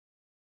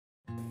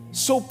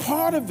So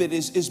part of it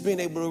is being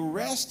able to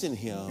rest in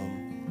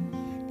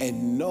him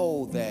and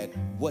know that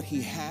what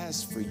he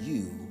has for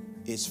you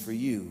is for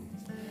you.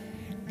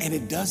 And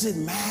it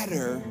doesn't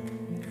matter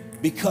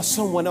because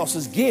someone else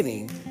is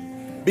getting,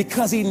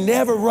 because he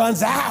never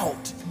runs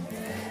out.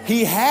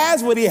 He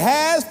has what he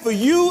has for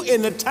you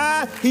in the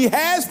time he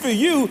has for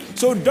you.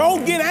 So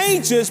don't get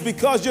anxious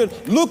because you're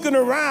looking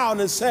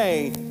around and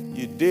saying,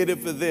 you did it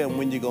for them,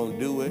 when you're going to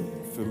do it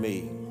for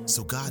me.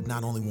 So God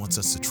not only wants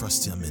us to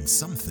trust him in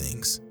some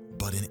things,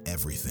 but in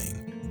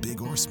everything,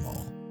 big or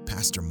small.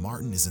 Pastor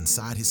Martin is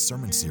inside his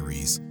sermon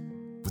series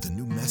with a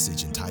new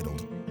message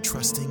entitled,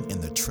 Trusting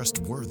in the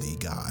Trustworthy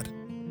God.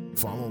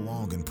 Follow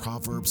along in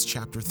Proverbs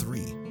chapter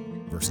 3,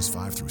 verses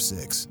 5 through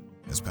 6,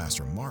 as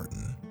Pastor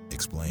Martin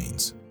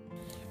explains.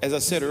 As I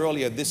said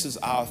earlier, this is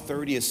our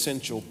 30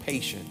 essential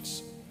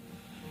patience.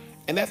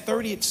 And that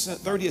 30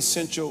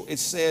 essential, it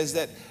says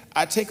that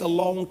I take a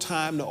long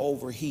time to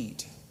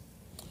overheat,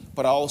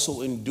 but I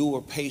also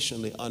endure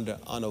patiently under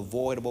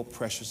unavoidable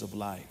pressures of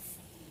life.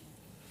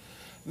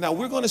 Now,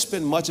 we're going to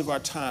spend much of our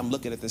time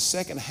looking at the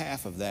second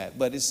half of that,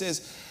 but it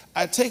says,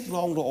 I take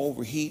long to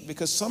overheat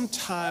because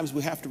sometimes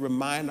we have to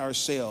remind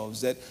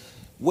ourselves that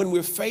when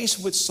we're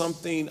faced with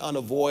something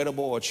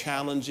unavoidable or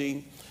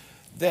challenging,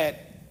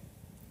 that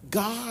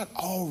God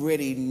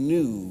already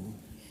knew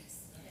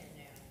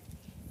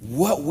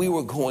what we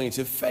were going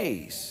to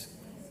face.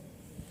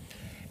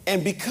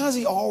 And because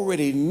he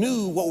already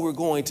knew what we're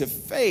going to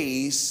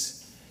face,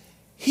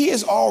 he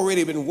has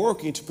already been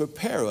working to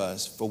prepare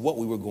us for what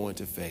we were going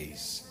to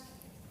face,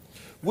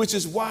 which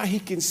is why he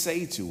can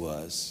say to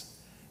us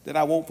that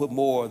I won't put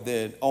more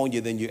on you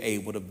than you're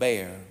able to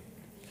bear,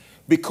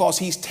 because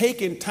he's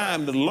taken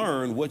time to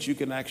learn what you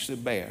can actually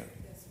bear.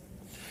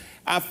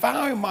 I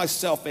found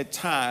myself at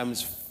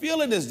times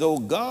feeling as though,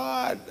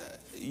 God,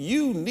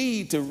 you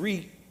need to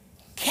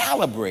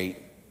recalibrate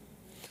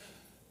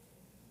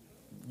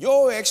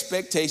your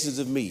expectations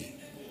of me.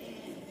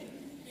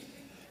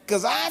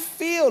 Because I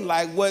feel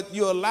like what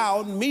you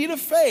allowed me to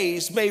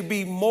face may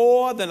be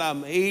more than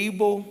I'm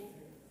able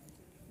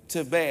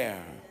to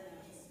bear.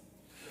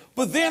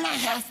 But then I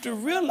have to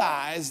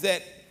realize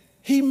that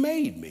he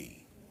made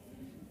me.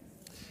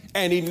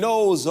 And he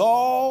knows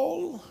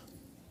all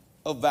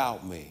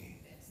about me.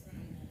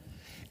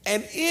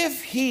 And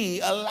if he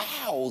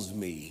allows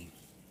me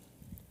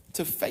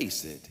to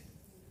face it,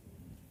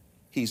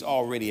 he's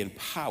already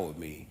empowered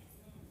me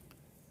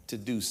to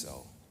do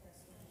so.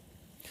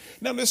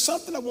 Now, there's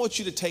something I want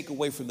you to take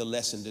away from the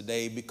lesson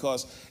today,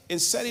 because in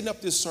setting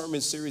up this sermon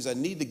series, I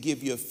need to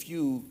give you a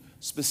few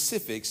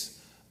specifics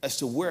as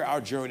to where our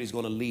journey is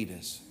going to lead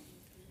us.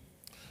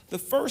 The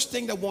first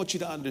thing I want you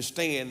to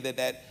understand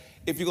that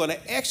if you're going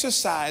to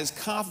exercise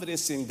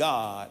confidence in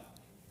God,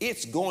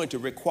 it's going to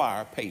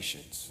require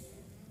patience.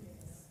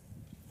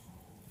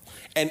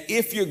 And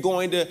if you're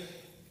going to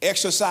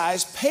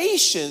exercise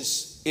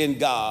patience in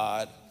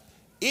God,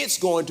 it's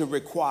going to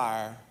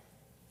require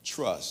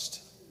trust.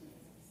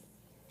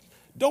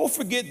 Don't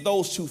forget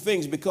those two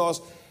things, because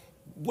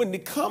when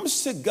it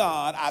comes to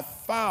God, I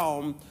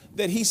found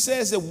that he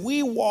says that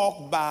we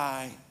walk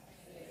by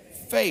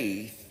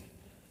faith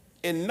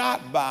and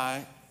not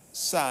by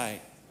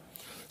sight.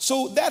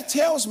 So that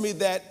tells me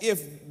that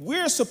if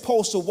we're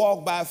supposed to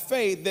walk by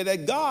faith,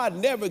 that God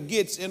never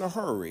gets in a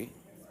hurry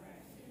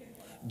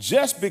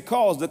just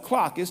because the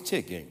clock is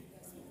ticking.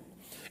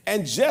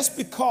 And just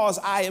because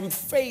I am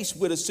faced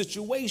with a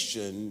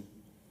situation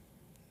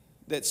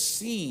that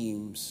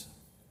seems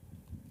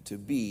to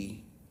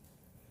be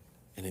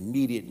an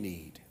immediate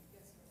need.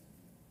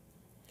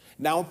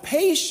 Now,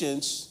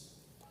 patience,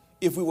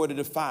 if we were to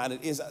define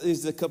it,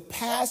 is the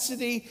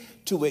capacity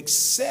to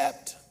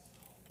accept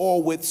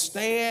or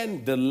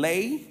withstand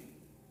delay,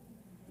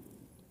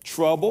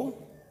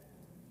 trouble,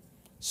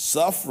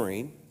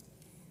 suffering,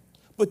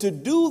 but to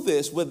do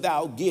this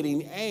without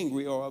getting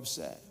angry or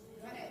upset.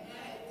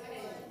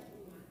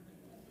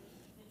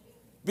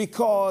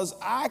 Because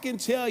I can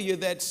tell you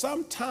that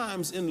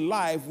sometimes in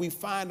life we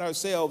find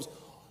ourselves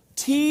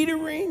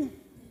teetering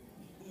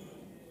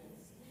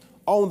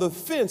on the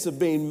fence of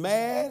being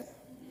mad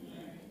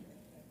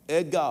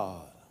at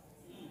God.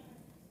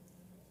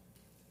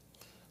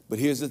 But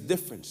here's the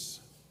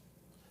difference.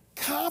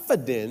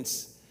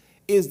 Confidence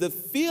is the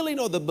feeling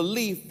or the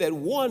belief that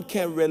one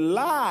can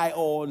rely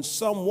on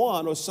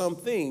someone or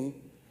something,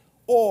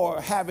 or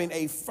having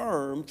a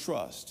firm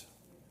trust.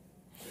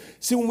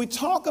 See, when we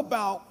talk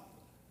about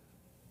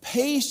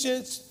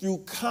patience through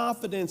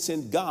confidence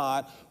in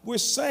God, we're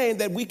saying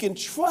that we can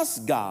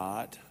trust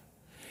God,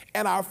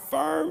 and our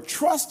firm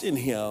trust in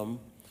him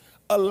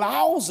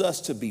allows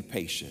us to be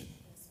patient.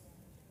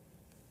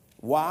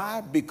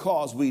 Why?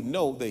 Because we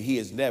know that he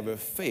has never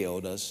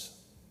failed us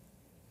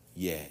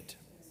yet.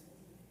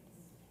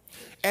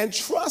 And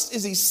trust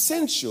is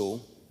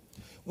essential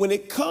when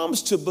it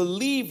comes to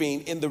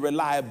believing in the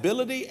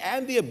reliability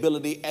and the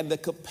ability and the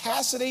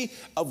capacity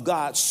of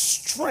God's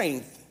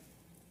strength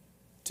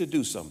to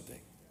do something.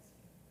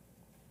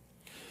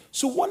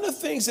 So one of the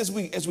things as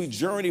we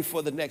journey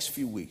for the next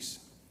few weeks,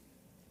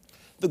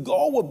 The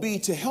goal would be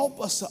to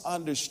help us to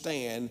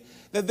understand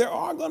that there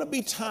are going to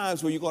be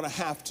times where you're going to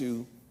have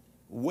to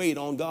wait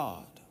on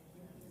God.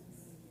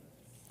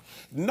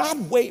 Not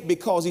wait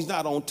because he's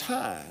not on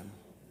time,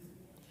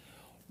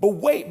 but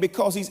wait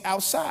because he's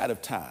outside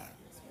of time.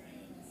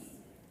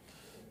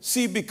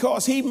 See,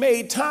 because he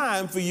made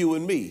time for you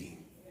and me.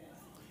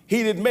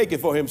 He didn't make it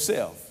for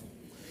himself.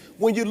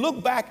 When you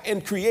look back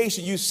in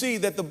creation, you see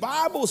that the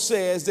Bible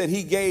says that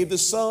he gave the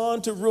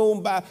sun to rule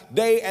by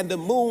day and the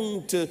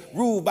moon to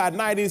rule by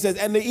night. He says,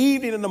 and the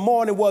evening and the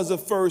morning was the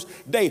first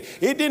day.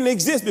 It didn't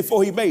exist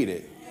before he made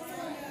it.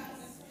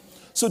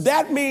 So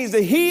that means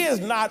that he is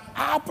not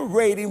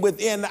operating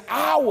within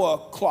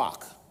our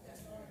clock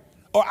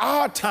or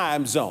our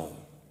time zone.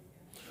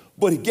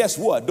 But guess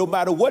what? No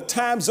matter what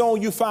time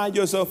zone you find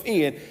yourself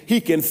in, he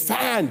can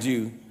find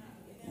you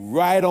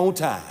right on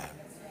time.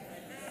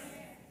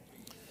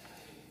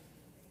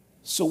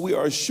 So we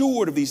are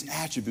assured of these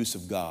attributes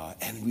of God,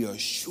 and we are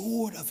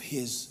assured of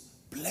his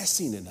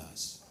blessing in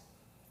us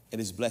and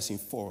his blessing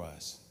for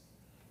us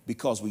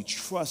because we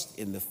trust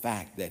in the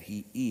fact that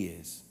he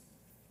is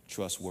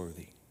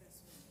trustworthy.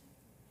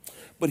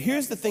 But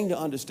here's the thing to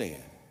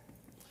understand.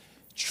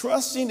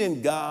 Trusting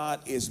in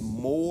God is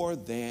more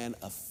than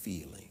a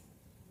feeling.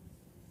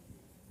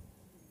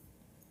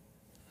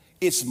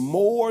 It's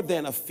more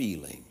than a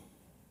feeling.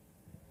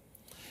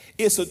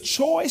 It's a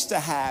choice to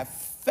have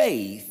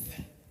faith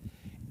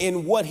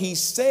in what he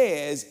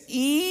says,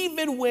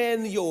 even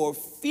when your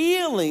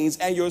feelings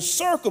and your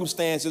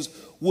circumstances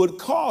would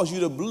cause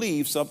you to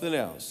believe something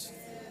else.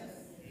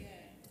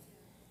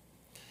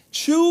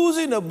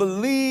 Choosing to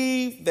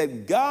believe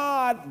that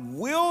God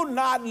will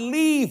not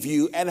leave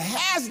you and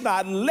has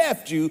not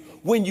left you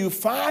when you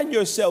find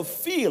yourself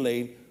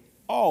feeling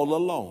all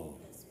alone.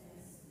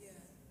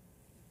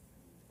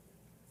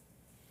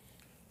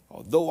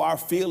 Although our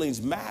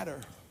feelings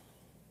matter,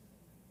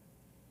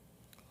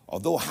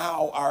 although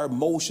how our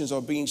emotions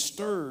are being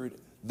stirred,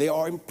 they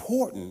are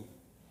important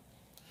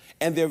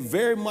and they're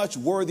very much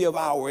worthy of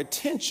our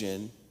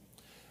attention.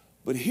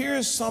 But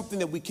here's something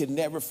that we can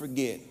never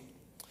forget.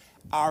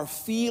 Our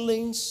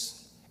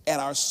feelings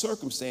and our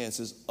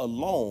circumstances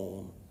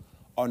alone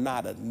are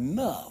not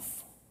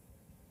enough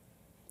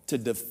to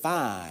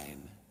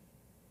define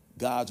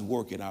God's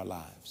work in our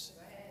lives.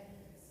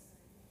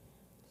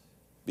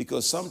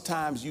 Because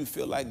sometimes you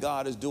feel like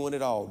God is doing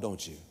it all,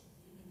 don't you?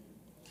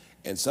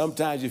 And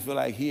sometimes you feel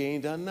like he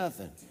ain't done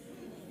nothing.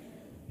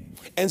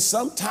 And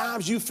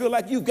sometimes you feel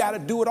like you've got to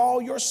do it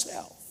all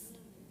yourself.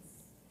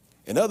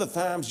 And other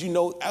times you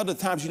know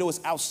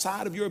it's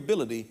outside of your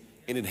ability,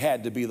 and it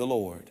had to be the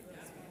Lord.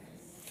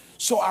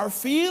 So our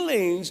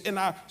feelings and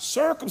our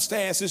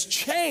circumstances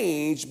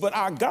change, but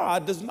our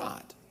God does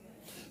not.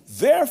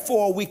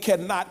 Therefore, we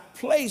cannot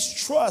place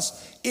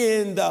trust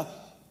in the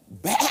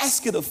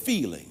basket of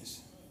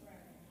feelings.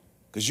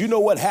 Because you know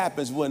what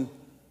happens when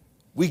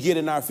we get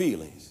in our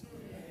feelings.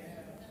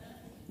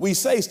 We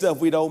say stuff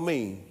we don't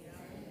mean.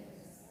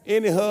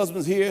 Any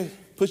husbands here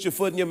put your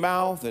foot in your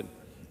mouth and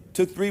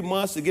took 3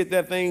 months to get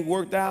that thing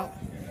worked out?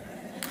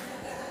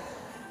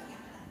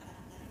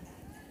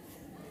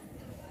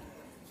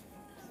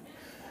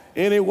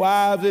 Any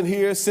wives in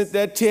here sent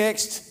that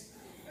text?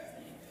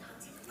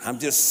 I'm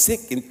just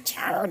sick and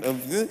tired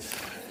of this.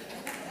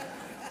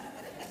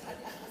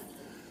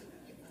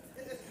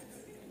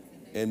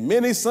 And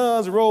many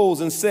sons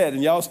rose and said,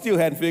 and y'all still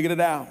hadn't figured it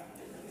out.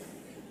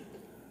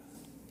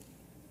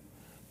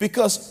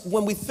 Because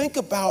when we think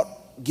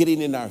about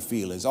getting in our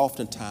feelings,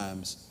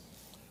 oftentimes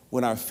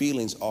when our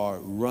feelings are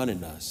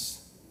running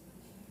us,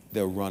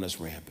 they'll run us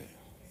rampant.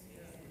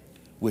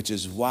 Which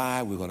is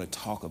why we're going to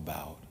talk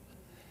about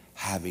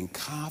having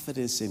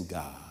confidence in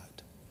God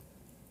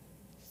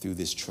through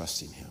this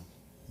trusting him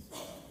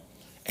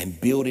and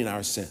building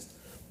our sense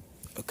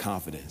of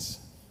confidence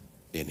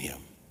in him.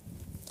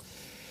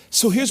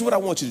 So here's what I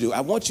want you to do.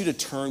 I want you to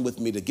turn with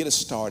me to get us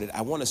started.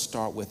 I want to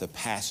start with a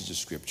passage of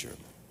scripture.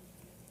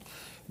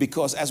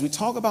 Because as we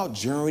talk about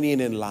journeying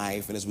in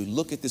life and as we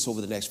look at this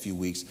over the next few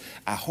weeks,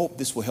 I hope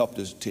this will help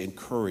us to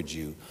encourage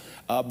you.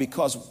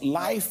 Because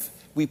life,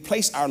 we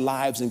place our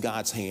lives in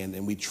God's hand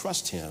and we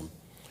trust him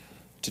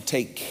to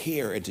take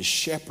care and to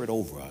shepherd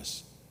over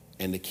us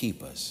and to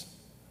keep us.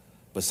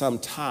 But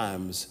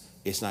sometimes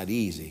it's not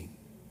easy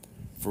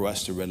for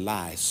us to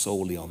rely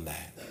solely on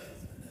that.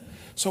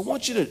 So I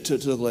want you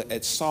to look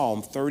at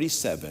Psalm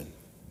 37.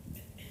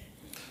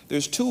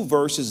 There's 2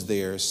 verses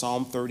there,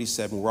 Psalm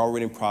 37. We're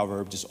already in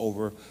Proverbs, just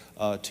over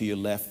to your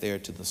left there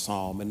to the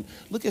Psalm. And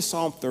look at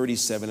Psalm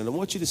 37, and I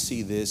want you to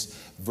see this,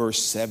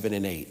 verse 7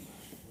 and 8.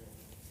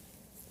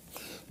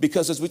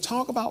 Because as we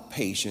talk about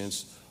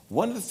patience,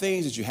 one of the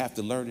things that you have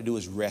to learn to do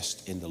is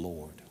rest in the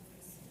Lord.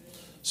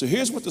 So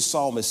here's what the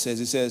psalmist says.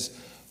 He says,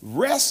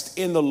 rest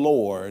in the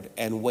Lord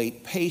and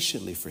wait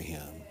patiently for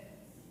him.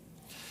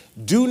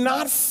 Do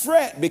not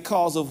fret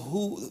because of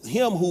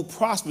him who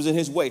prospers in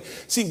his way.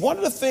 See, one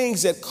of the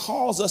things that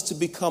cause us to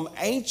become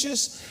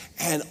anxious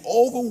and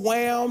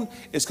overwhelmed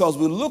is because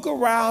we look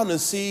around and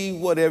see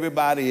what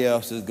everybody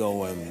else is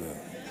going through.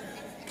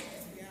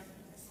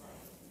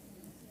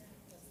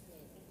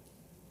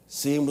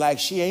 Seem like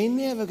she ain't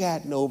never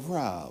got no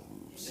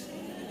problems.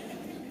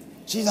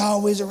 She's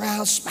always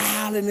around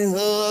smiling and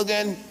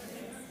hugging.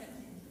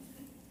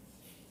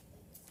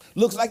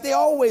 Looks like they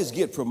always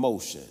get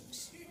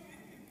promotions.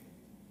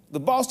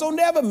 The boss don't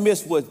ever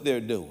miss what they're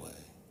doing.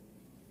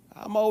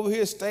 I'm over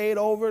here, stayed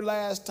over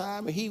last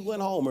time, and he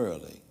went home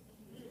early.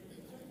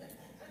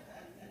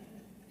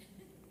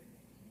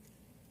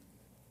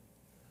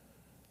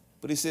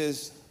 But he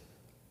says,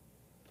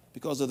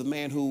 because of the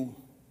man who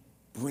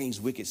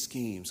brings wicked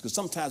schemes. Because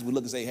sometimes we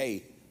look and say,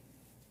 hey,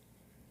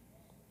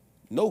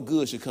 no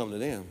good should come to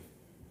them.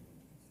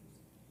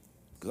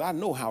 Because I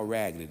know how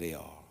raggedy they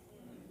are.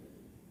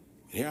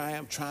 And here I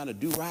am trying to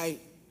do right,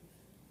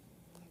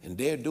 and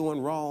they're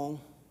doing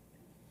wrong.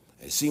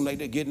 It seems like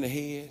they're getting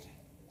ahead.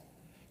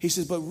 He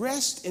says, but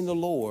rest in the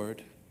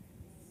Lord,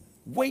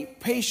 wait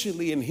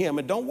patiently in him,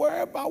 and don't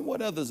worry about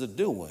what others are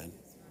doing.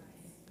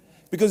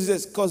 Because he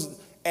says,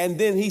 and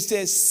then he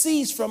says,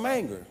 cease from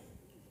anger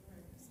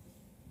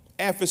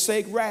and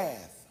forsake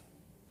wrath.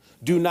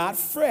 Do not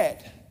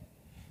fret,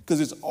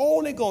 because it's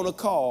only going to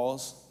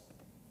cause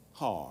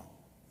harm.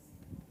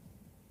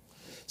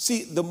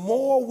 See, the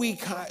more we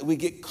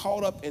get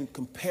caught up in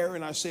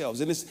comparing ourselves,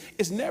 and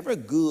it's never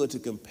good to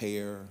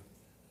compare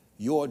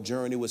your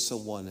journey with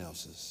someone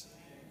else's,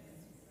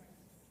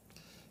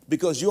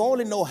 because you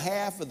only know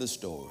half of the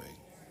story.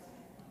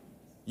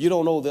 You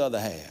don't know the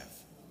other half.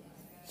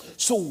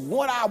 So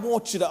what I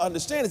want you to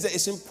understand is that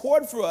it's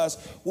important for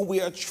us when we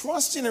are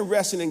trusting and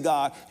resting in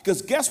God,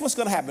 because guess what's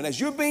going to happen? As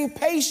you're being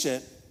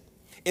patient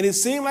and it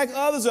seems like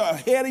others are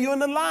ahead of you in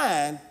the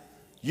line,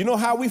 you know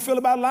how we feel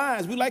about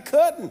lines. We like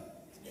cutting.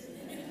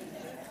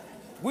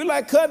 We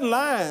like cutting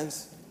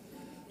lines.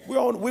 We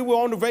were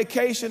on the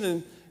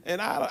vacation,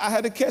 and I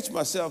had to catch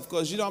myself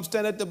because, I'm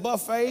standing at the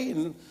buffet,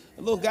 and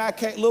a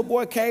little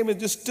boy came and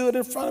just stood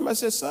in front of me. I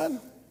said, son,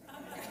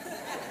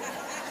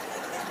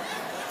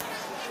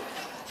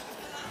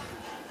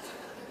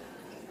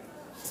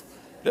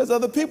 there's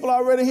other people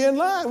already here in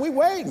line. We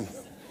waiting.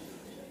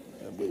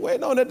 We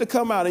waiting on it to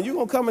come out, and you're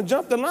going to come and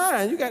jump the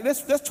line.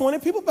 There's 20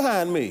 people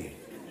behind me.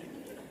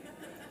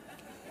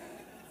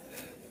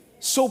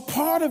 So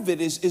part of it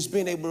is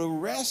being able to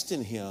rest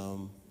in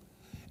him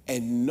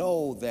and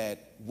know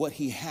that what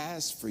he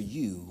has for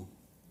you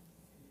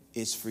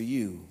is for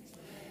you.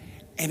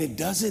 And it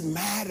doesn't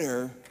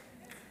matter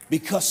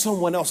because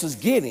someone else is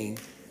getting,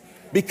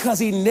 because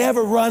he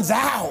never runs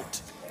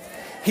out.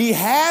 He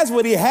has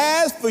what he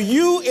has for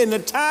you in the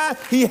time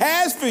he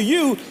has for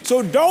you.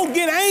 So don't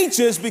get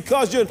anxious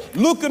because you're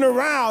looking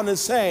around and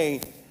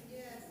saying,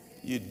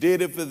 you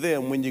did it for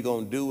them, when you're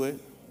going to do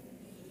it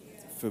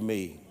for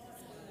me.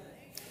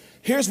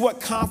 Here's what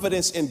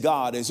confidence in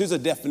God is. Here's a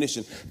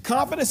definition.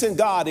 Confidence in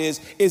God is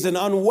an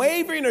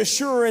unwavering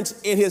assurance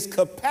in his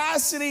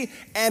capacity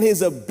and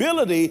his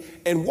ability,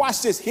 and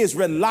watch this, his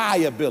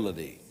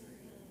reliability.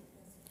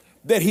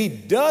 That he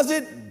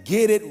doesn't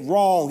get it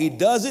wrong. He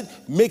doesn't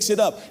mix it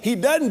up. He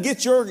doesn't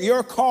get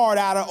your card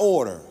out of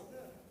order.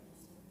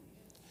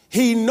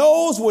 He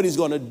knows what he's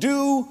going to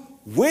do,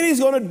 when he's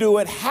going to do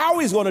it, how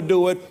he's going to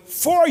do it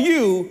for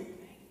you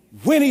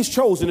when he's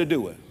chosen to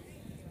do it.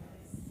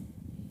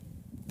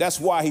 That's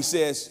why he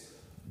says,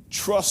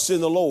 trust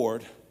in the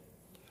Lord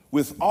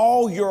with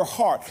all your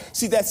heart.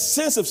 See, that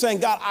sense of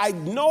saying, God, I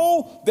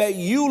know that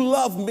you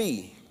love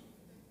me.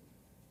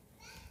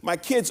 My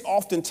kids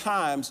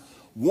oftentimes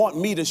want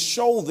me to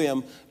show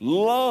them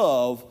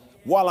love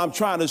while I'm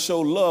trying to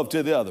show love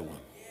to the other one.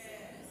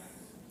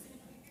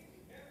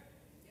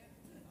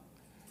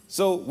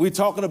 So we're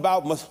talking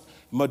about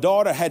my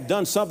daughter had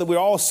done something. We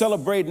were all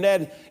celebrating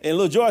that. And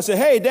little Joy said,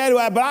 hey, Daddy,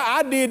 but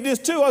I did this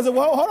too. I said,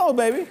 well, hold on,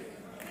 baby.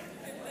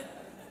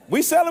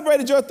 We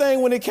celebrated your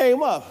thing when it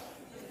came up.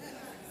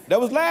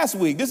 That was last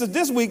week. This is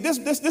this week.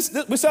 This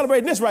we're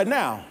celebrating this right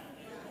now.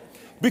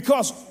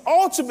 Because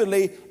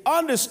ultimately,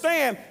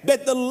 understand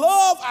that the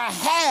love I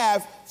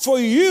have for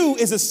you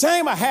is the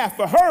same I have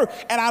for her,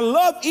 and I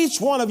love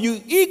each one of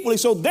you equally.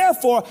 So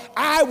therefore,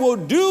 I will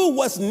do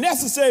what's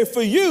necessary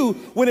for you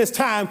when it's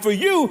time for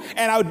you,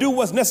 and I'll do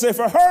what's necessary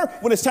for her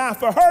when it's time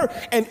for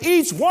her. And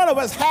each one of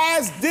us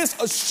has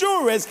this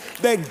assurance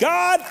that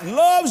God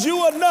loves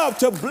you enough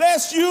to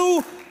bless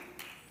you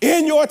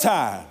in your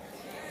time.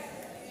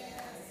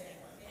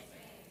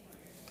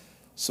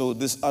 So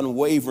this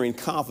unwavering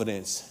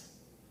confidence.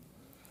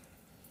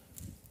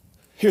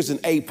 Here's an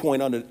A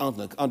point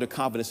under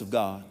confidence of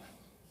God.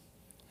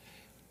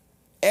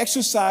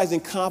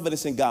 Exercising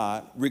confidence in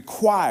God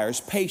requires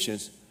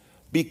patience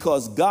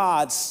because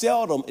God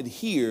seldom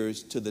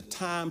adheres to the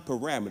time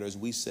parameters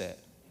we set.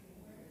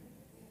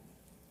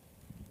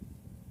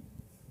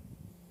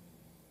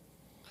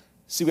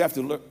 See, we have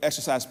to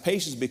exercise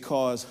patience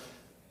because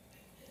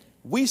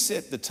we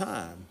set the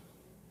time,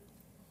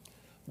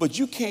 but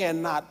you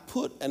cannot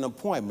put an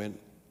appointment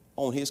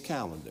on his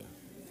calendar.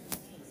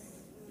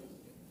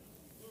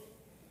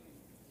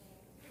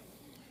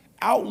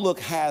 Outlook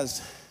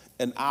has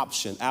an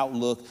option.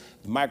 Outlook,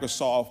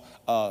 Microsoft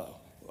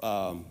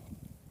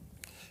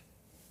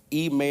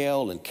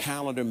email and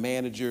calendar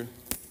manager.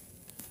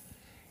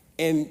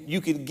 And you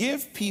can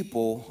give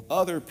people,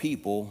 other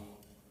people,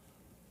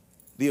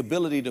 the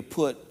ability to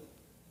put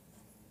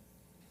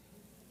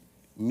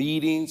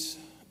meetings,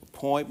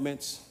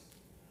 appointments,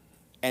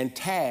 and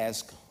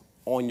tasks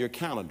on your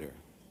calendar.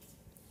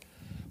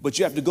 But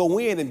you have to go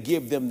in and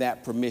give them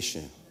that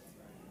permission.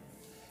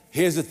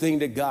 Here's the thing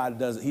that God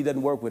does. He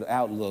doesn't work with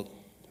Outlook.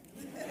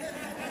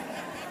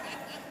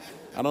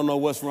 I don't know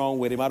what's wrong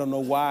with him. I don't know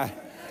why.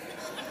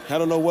 I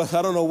don't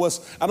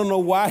know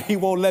why he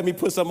won't let me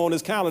put something on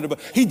his calendar,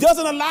 but he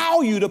doesn't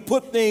allow you to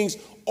put things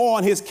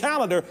on his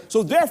calendar.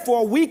 So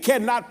therefore, we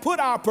cannot put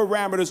our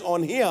parameters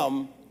on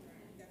him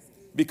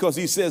because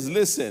he says,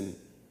 listen,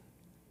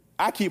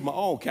 I keep my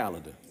own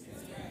calendar.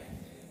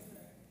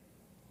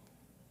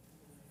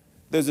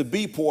 There's a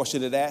B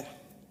portion of that.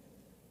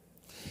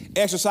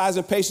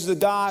 Exercising patience of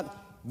God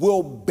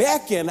will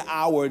beckon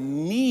our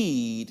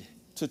need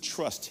to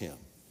trust him.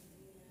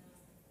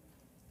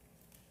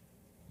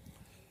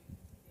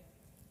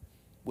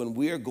 When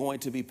we are going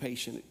to be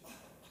patient,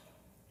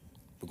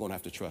 we're going to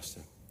have to trust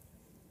him.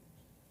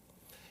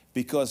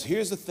 Because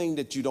here's the thing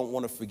that you don't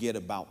want to forget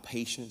about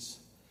patience.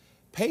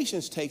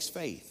 Patience takes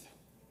faith.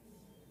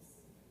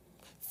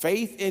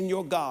 Faith in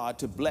your God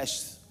to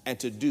bless and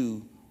to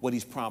do what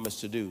he's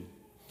promised to do.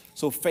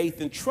 So faith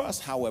and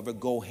trust, however,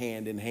 go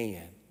hand in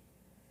hand.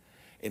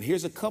 And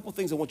here's a couple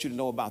things I want you to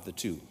know about the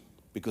two,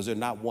 because they're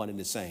not one and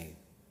the same.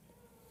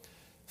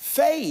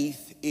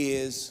 Faith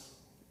is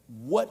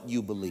what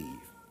you believe.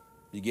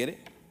 You get it?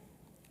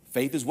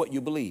 Faith is what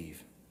you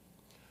believe.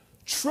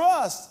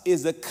 Trust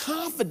is the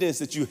confidence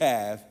that you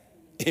have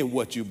in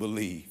what you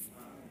believe.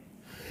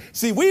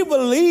 See, we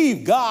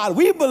believe God.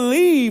 We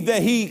believe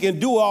that he can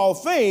do all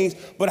things,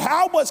 but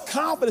how much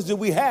confidence do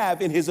we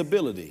have in his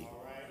ability?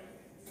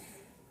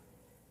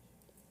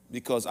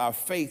 Because our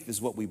faith is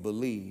what we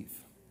believe,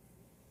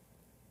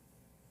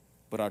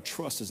 but our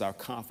trust is our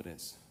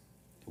confidence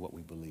in what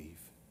we believe.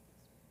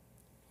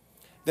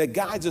 That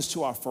guides us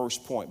to our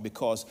first point,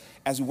 because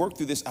as we work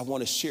through this, I want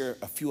to share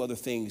a few other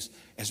things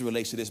as it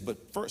relates to this. But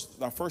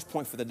first, our first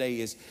point for the day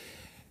is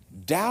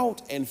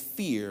doubt and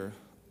fear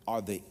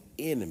are the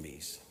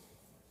enemies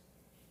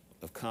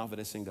of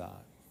confidence in God.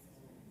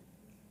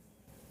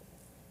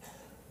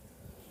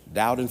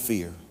 Doubt and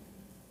fear.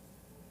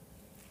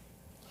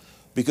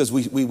 Because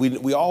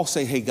we all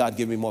say, hey, God,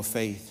 give me more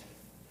faith.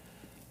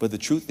 But the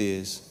truth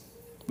is,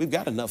 we've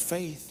got enough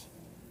faith.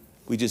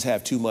 We just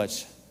have too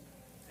much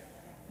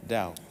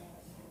doubt.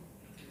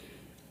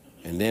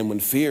 And then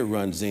when fear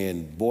runs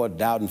in, boy,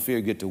 doubt and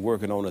fear get to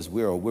working on us,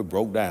 we're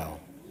broke down.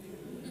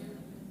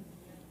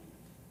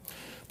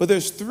 But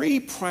there's three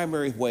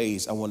primary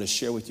ways I want to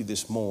share with you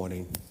this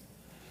morning.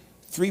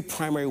 Three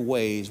primary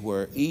ways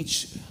where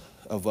each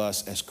of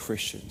us as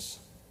Christians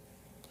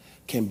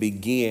can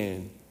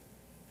begin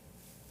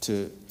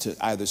to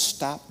either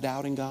stop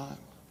doubting God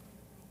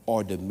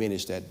or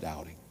diminish that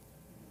doubting.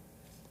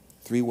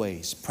 Three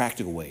ways,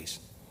 practical ways.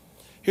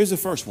 Here's the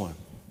first one.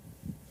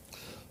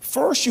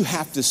 First, you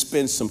have to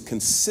spend some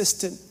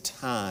consistent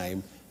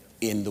time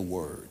in the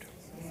Word.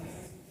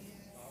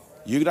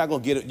 You're not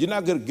going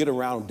to get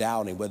around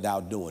doubting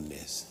without doing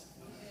this.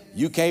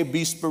 You can't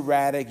be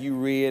sporadic. You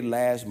read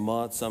last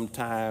month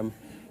sometime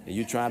and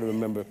you're trying to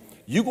remember.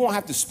 You're going to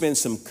have to spend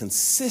some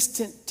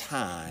consistent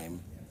time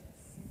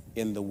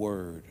in the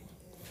Word.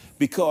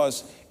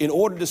 Because in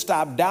order to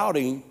stop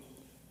doubting,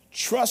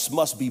 trust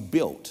must be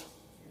built.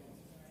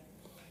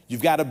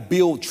 You've got to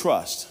build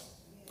trust.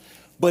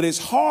 But it's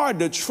hard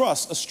to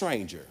trust a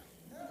stranger.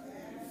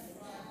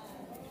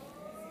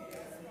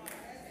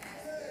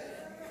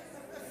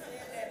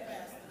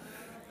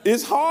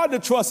 It's hard to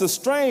trust a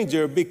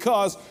stranger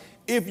because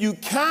if you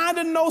kind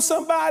of know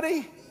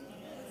somebody,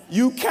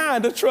 you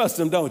kind of trust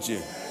them, don't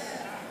you?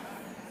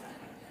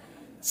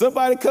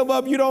 Somebody come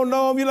up, you don't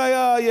know them, you're like,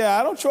 oh, yeah,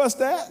 I don't trust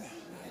that.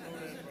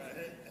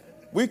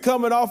 We were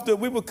coming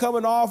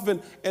off,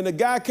 and the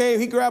guy came,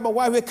 he grabbed my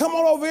wife, he said, come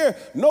on over here.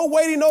 No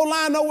waiting, no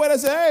line, no wait. I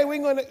said, hey, we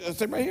ain't going to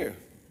sit right here.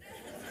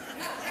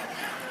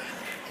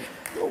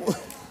 You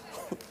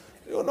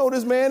don't know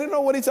this man, you don't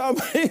know what he's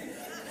talking about.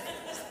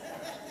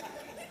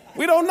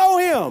 We don't know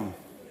him.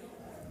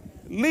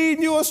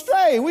 Leading you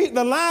astray.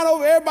 The line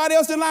over, everybody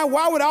else in line,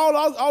 why would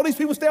all these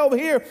people stay over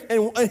here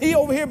and he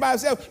over here by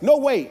himself? No,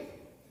 wait.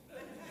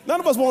 None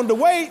of us wanted to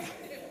wait.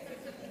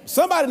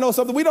 Somebody knows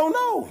something we don't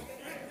know.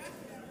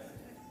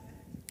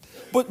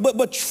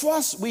 But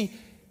trust, we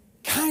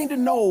kind of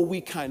know, we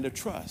kind of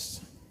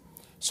trust.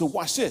 So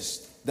watch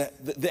this.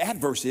 The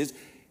adverse is,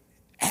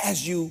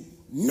 as you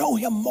know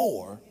him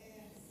more,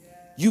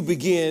 you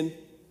begin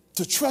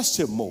to trust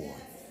him more.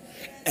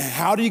 And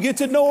how do you get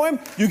to know him?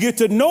 You get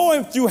to know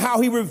him through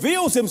how he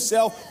reveals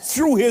himself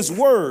through his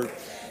word.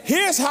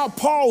 Here's how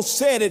Paul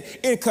said it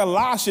in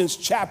Colossians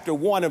chapter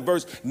 1 and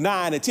verse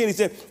 9 and 10. He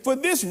said, for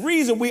this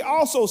reason, we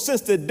also,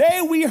 since the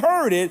day we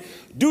heard it,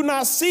 do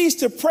not cease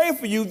to pray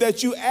for you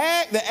that you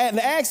ask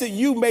that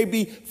you may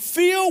be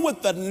filled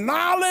with the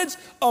knowledge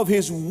of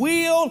his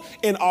will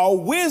in all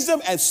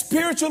wisdom and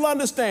spiritual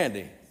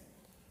understanding.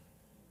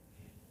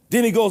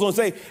 Then he goes on to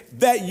say,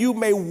 that you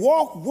may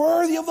walk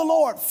worthy of the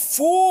Lord,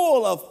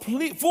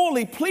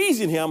 fully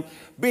pleasing him,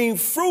 being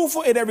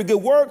fruitful in every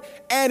good work,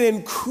 and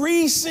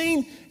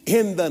increasing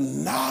in the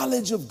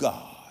knowledge of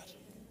God.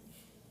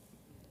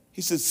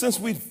 He says, since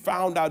we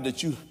found out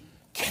that you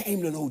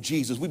came to know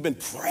Jesus, we've been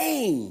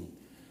praying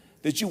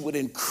that you would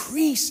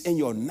increase in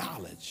your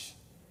knowledge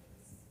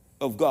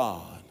of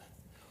God,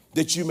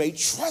 that you may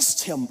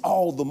trust him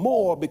all the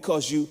more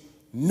because you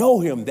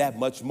know him that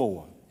much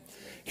more.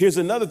 Here's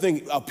another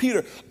thing.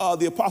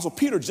 The apostle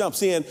Peter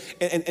jumps in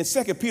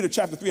 2 Peter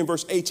chapter 3 and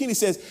verse 18. He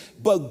says,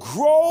 but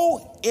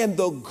grow in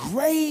the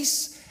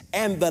grace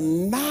and the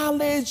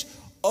knowledge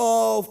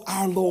of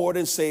our Lord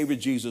and Savior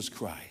Jesus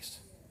Christ.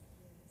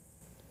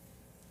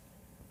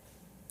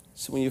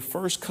 So when you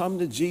first come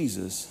to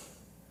Jesus,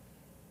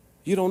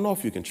 you don't know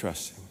if you can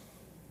trust him.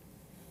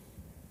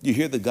 You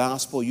hear the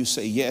gospel, you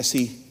say, yes,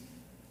 he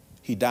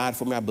died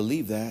for me, I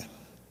believe that.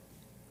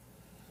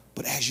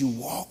 But as you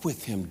walk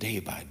with him day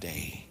by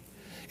day,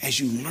 as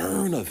you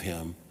learn of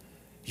him,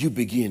 you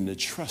begin to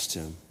trust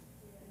him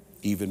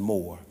even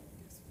more.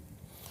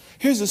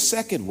 Here's a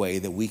second way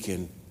that we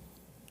can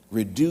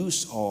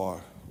reduce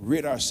or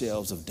rid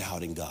ourselves of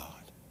doubting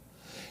God,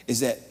 is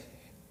that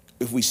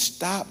if we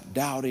stop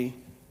doubting,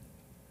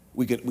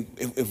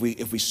 if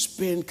we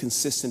spend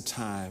consistent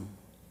time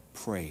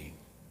praying,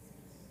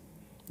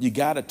 you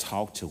got to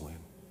talk to him.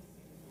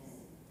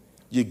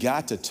 You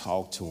got to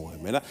talk to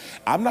him. And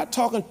I'm not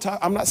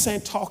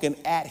saying talking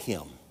at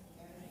him.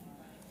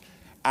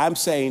 I'm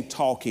saying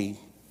talking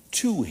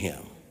to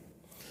him.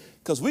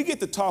 Because we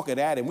get to talking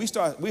at him.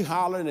 We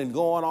hollering and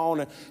going on.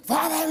 And,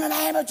 Father, in the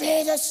name of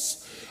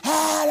Jesus,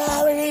 oh,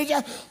 Lord, we need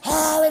you.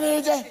 Oh, we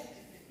need you.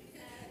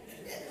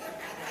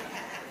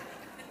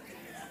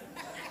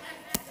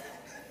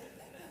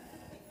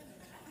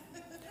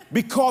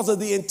 Because of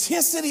the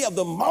intensity of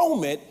the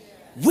moment,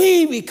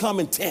 we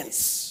become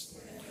intense.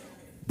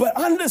 But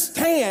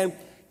understand,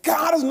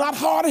 God is not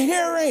hard of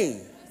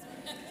hearing.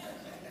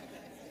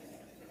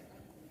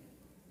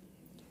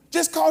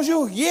 Just because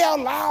you yell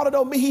louder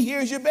don't mean he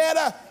hears you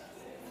better.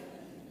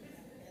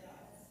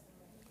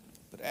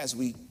 But as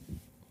we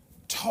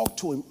talk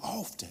to him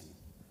often,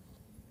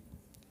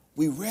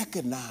 we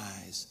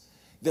recognize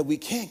that we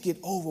can't get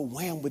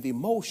overwhelmed with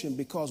emotion,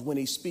 because when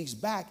he speaks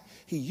back,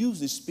 he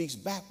usually speaks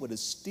back with a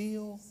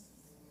still,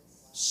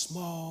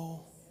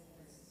 small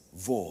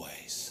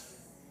voice.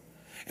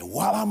 And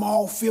while I'm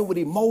all filled with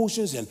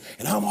emotions and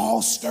I'm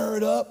all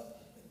stirred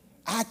up,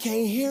 I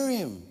can't hear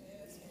him.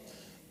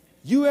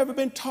 You ever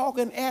been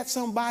talking at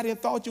somebody and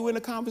thought you were in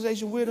a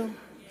conversation with them?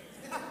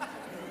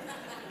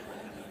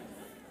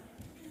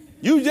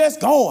 You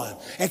just going.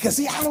 And because,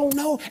 see, I don't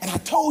know. And I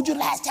told you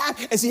last time.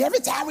 And see, every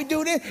time we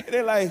do this, and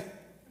they're like,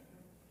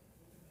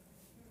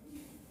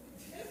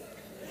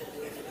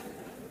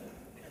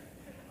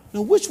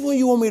 now, which one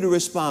you want me to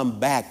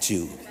respond back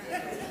to?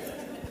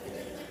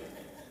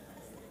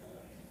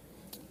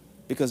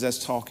 Because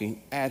that's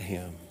talking at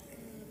him.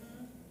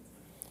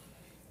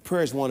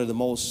 Prayer is one of the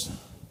most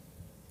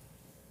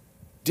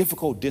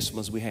difficult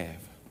disciplines we have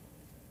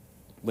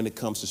when it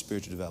comes to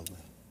spiritual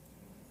development,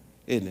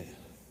 isn't it?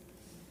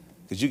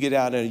 Because you get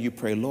out there and you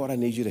pray, Lord, I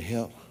need you to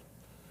help.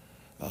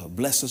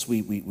 Bless us.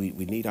 We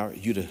need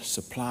you to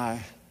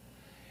supply.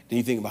 Then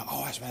you think about,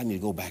 oh, that's right, I need to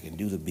go back and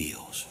do the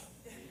bills.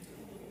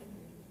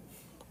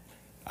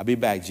 I'll be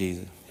back,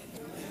 Jesus.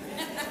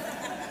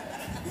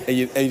 and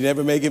you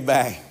never make it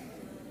back.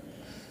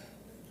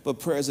 But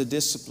prayer is a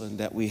discipline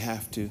that we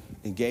have to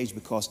engage,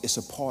 because it's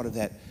a part of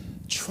that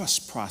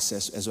trust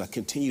process as I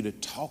continue to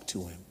talk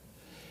to him.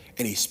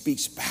 And he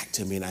speaks back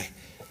to me and I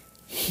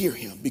hear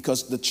him.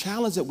 Because the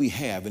challenge that we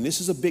have, and this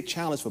is a big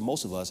challenge for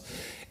most of us,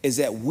 is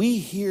that we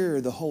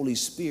hear the Holy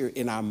Spirit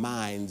in our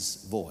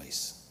mind's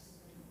voice.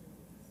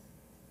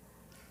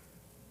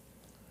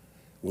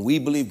 When we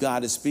believe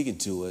God is speaking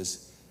to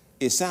us,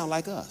 it sounds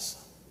like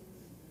us,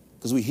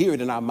 because we hear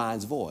it in our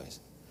mind's voice.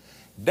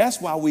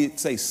 That's why we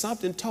say,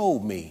 something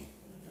told me.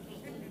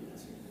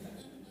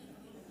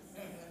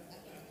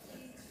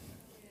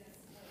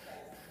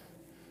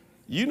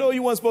 You know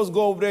you weren't supposed to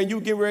go over there, and you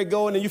get ready to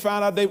go, and then you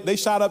found out they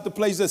shot up the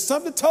place. That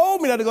something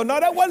told me not to go. No,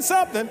 that wasn't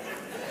something.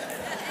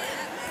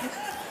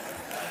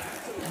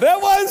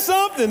 That wasn't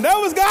something. That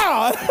was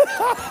God.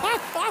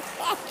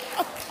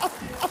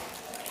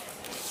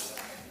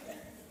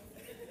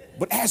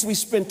 But as we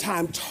spend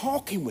time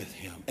talking with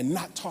him and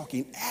not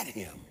talking at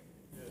him,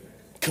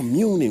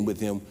 communing with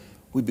him,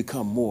 we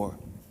become more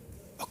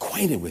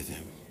acquainted with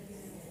him.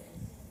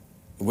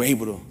 We're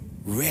able to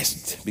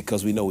rest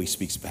because we know he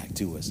speaks back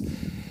to us.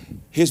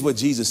 Here's what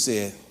Jesus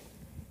said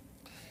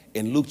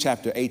in Luke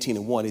chapter 18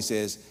 and 1. He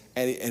says,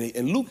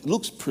 and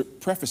Luke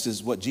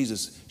prefaces what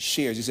Jesus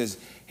shares. He says,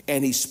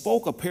 and he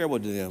spoke a parable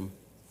to them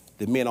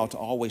that men ought to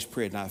always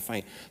pray and not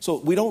faint. So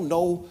we don't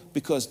know,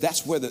 because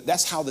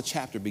that's how the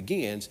chapter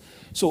begins.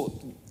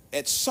 So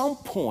at some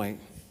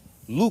point,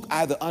 Luke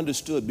either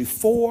understood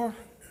before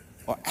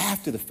or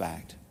after the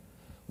fact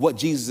what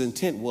Jesus'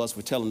 intent was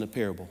for telling the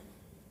parable.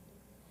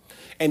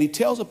 And he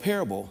tells a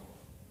parable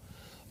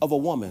of a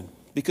woman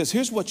Because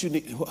here's what you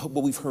need,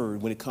 what we've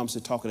heard when it comes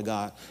to talking to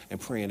God and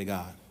praying to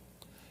God.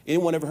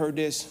 Anyone ever heard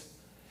this?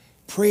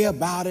 Pray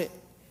about it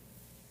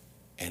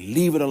and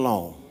leave it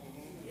alone.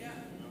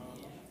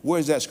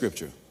 Where's that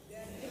scripture?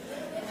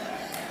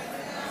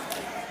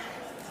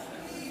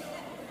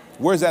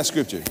 Where's that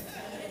scripture?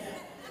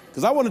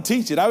 Because I want to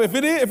teach it.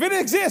 If it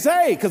exists,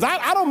 hey, because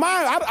I don't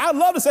mind. I'd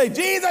love to say,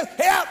 Jesus,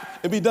 help,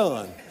 and be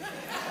done.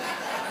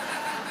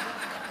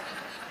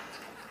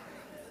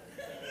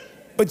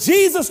 But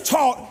Jesus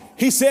taught,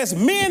 he says,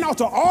 men ought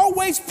to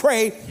always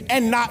pray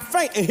and not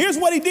faint. And here's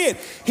what he did.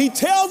 He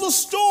tells a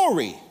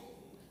story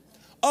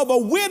of a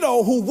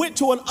widow who went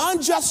to an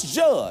unjust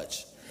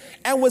judge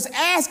and was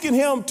asking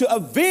him to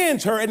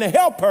avenge her and to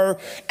help her.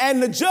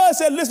 And the judge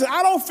said, listen,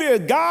 I don't fear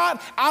God,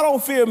 I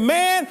don't fear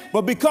man,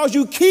 but because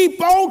you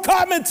keep on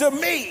coming to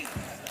me,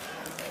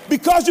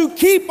 because you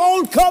keep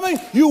on coming,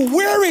 you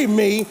weary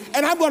me,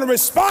 and I'm going to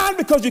respond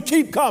because you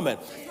keep coming.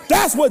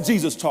 That's what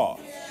Jesus taught.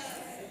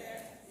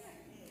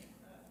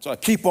 So I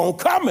keep on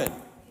coming.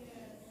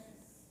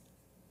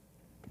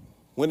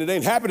 When it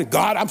ain't happening,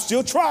 God, I'm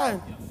still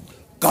trying.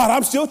 God,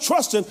 I'm still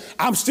trusting.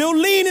 I'm still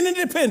leaning and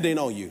depending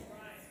on you.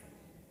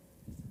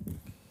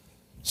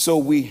 So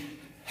we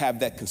have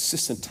that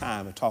consistent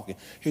time of talking.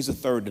 Here's the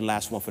third and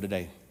last one for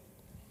today.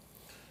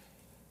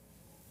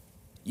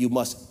 You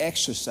must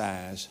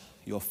exercise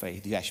your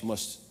faith. You actually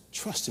must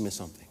trust him in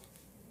something.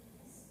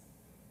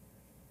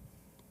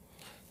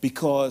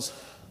 Because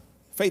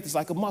faith is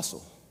like a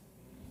muscle.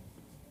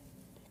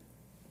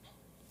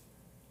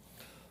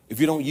 If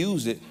you don't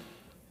use it,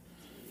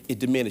 it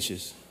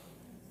diminishes.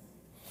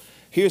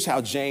 Here's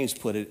how James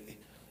put it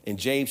in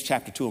James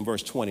chapter 2 and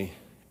verse 20.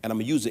 And I'm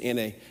going to use the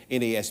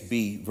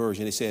NASB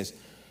version. It says,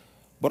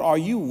 but are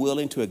you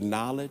willing to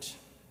acknowledge,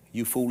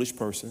 you foolish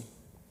person,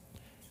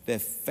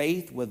 that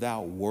faith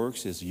without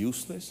works is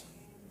useless?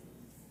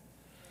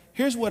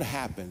 Here's what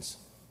happens.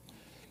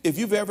 If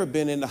you've ever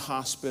been in the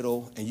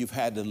hospital and you've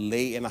had to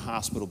lay in a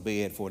hospital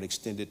bed for an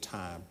extended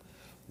time,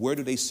 where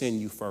do they send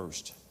you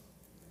first?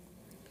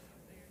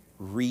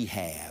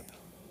 Rehab.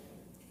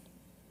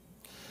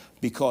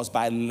 Because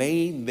by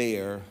laying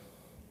there,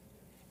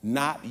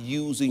 not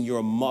using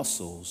your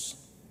muscles,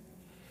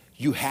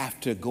 you have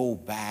to go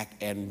back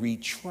and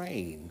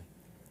retrain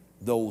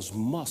those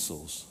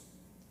muscles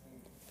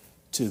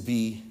to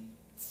be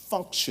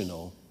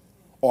functional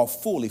or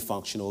fully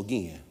functional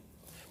again.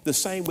 The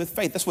same with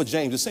faith. That's what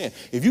James is saying.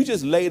 If you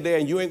just lay there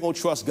and you ain't gonna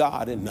trust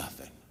God in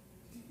nothing,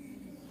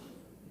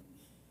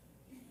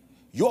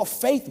 your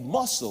faith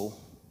muscle,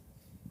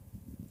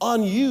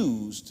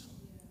 unused,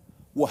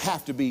 will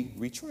have to be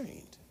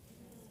retrained.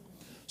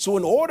 So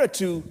in order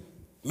to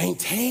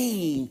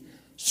maintain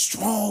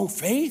strong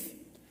faith,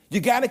 you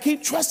got to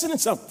keep trusting in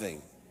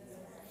something.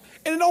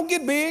 And it don't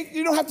get big.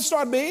 You don't have to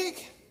start big.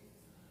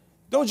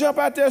 Don't jump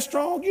out there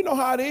strong. You know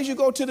how it is. You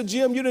go to the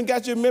gym, you done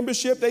got your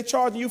membership, they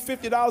charging you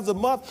 $50 a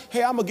month.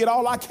 Hey, I'm going to get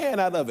all I can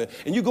out of it.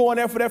 And you go in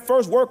there for that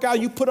first workout,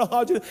 you put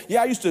 100.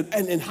 Yeah, I used to,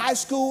 and in high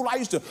school, I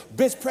used to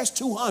bench press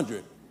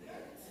 200.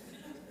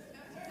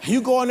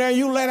 You go in there and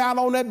you lay down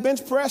on that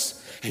bench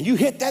press and you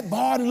hit that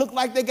bar and look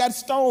like they got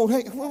stoned.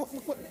 Hey,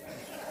 what?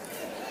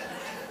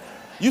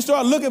 You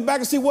start looking back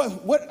and see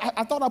what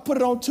I thought I put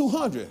it on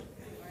 200.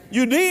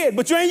 You did,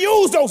 but you ain't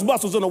used those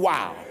muscles in a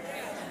while.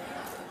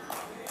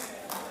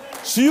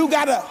 So you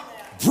got to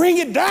bring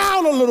it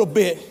down a little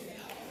bit,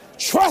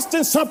 trust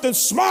in something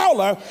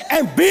smaller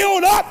and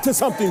build up to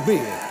something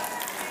big.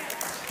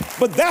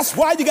 But that's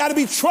why you got to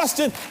be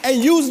trusting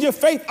and using your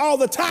faith all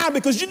the time,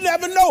 because you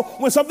never know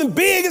when something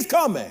big is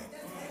coming.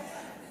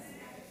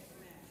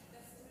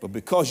 But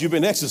because you've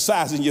been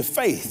exercising your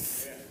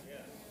faith,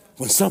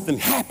 when something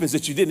happens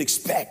that you didn't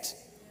expect,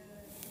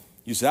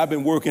 you say, I've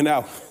been working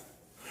out.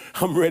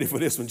 I'm ready for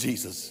this one,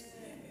 Jesus.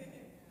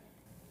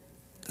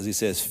 Because he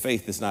says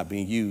faith that's not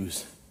being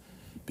used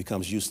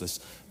becomes useless.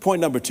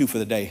 Point number 2 for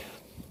the day.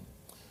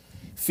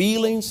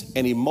 Feelings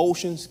and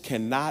emotions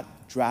cannot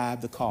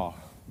drive the car.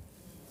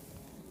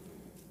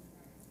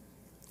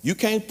 You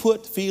can't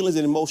put feelings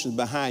and emotions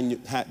behind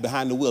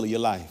the wheel of your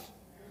life.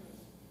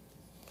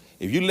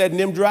 If you're letting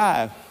them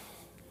drive,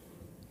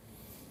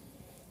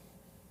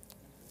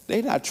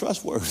 they're not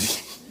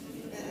trustworthy.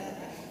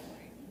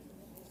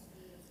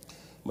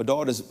 My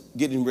daughter's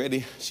getting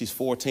ready. She's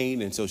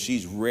 14, and so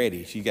she's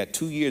ready. She got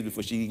 2 years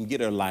before she can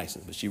get her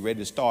license, but she's ready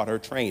to start her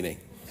training.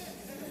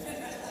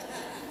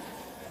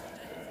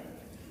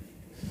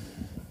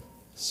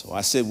 So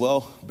I said,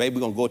 well, baby,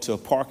 we're going to go to a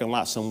parking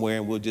lot somewhere,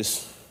 and we'll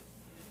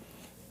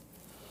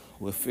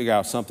figure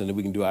out something that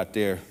we can do out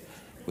there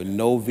with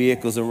no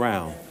vehicles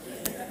around.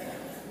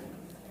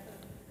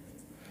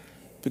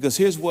 Because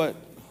here's what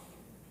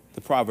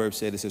the Proverbs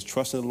said. It says,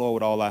 trust in the Lord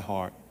with all thy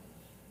heart.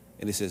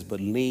 And it says, but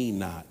lean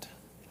not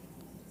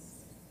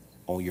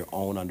on your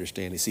own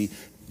understanding. See,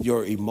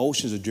 your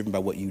emotions are driven by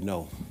what you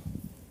know.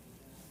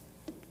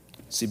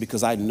 See,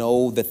 because I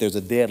know that there's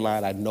a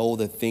deadline. I know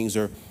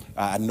that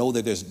I know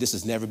that this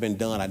has never been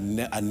done.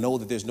 I know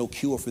that there's no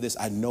cure for this.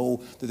 I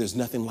know that there's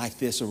nothing like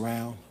this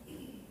around.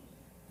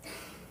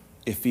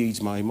 It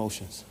feeds my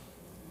emotions.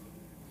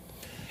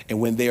 And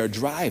when they are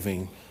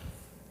driving,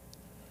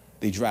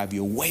 they drive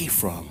you away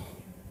from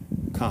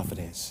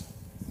confidence.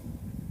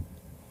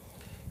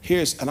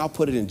 And I'll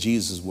put it in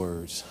Jesus'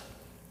 words.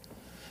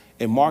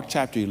 In Mark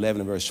chapter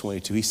 11 and verse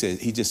 22,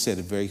 he just said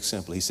it very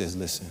simply. He says,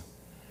 listen.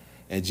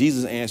 And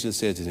Jesus answered and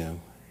said to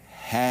them,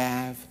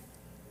 have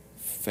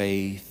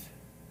faith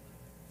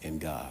in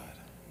God.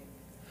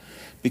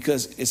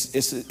 Because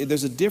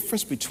there's a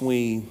difference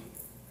between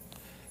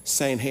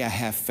saying, hey, I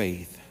have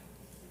faith,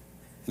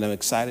 and I'm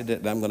excited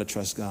that I'm going to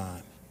trust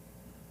God,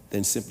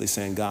 than simply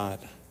saying, God,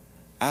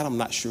 I'm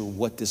not sure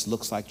what this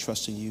looks like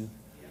trusting you,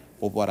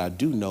 but what I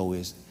do know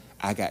is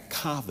I got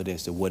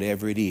confidence that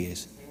whatever it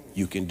is,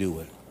 you can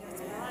do it.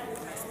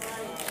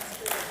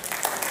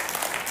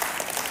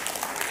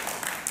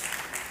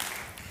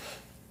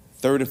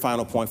 Third and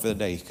final point for the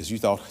day, because you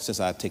thought since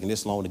I'd taken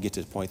this long to get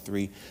to point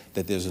 3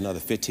 that there's another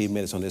 15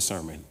 minutes on this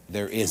sermon.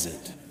 There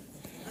isn't.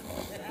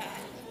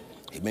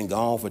 He's been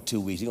gone for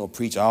 2 weeks. He's going to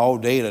preach all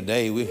day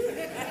today.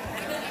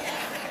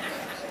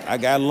 I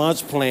got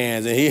lunch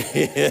plans, and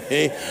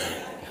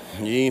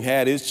he ain't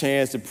had his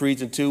chance to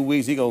preach in 2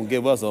 weeks. He's going to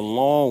give us a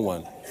long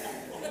one.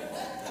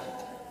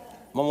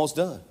 I'm almost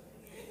done.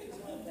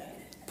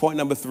 Point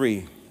number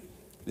 3.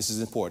 This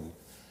is important.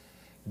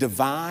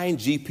 Divine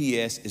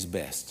GPS is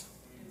best.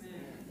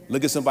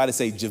 Look at somebody,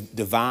 say,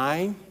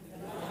 divine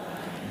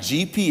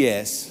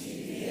GPS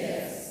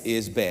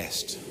is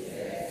best.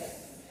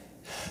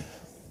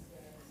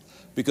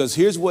 Because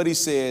here's what he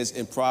says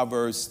in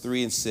Proverbs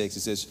 3 and 6. It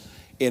says,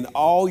 in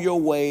all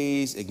your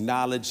ways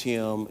acknowledge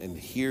him, and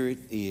here it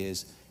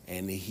is,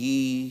 and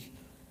he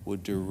will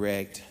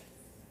direct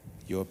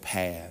your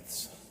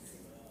paths.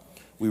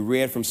 We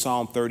read from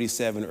Psalm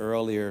 37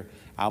 earlier.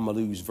 I'm going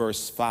to use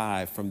verse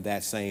 5 from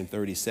that same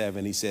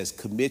 37. He says,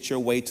 commit your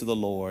way to the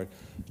Lord,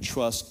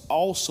 trust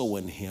also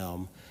in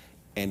him,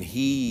 and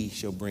he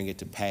shall bring it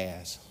to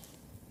pass.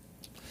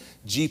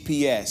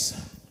 GPS,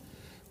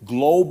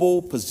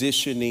 Global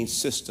Positioning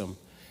System.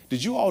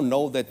 Did you all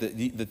know that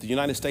the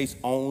United States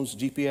owns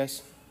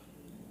GPS?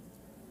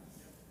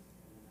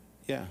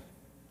 Yeah.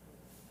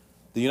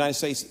 The United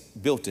States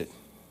built it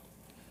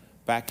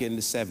back in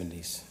the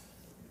 70s.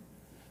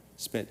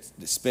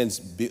 Spends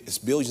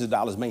billions of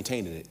dollars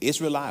maintaining it.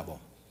 It's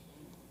reliable,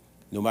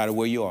 no matter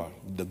where you are.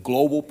 The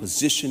Global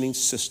Positioning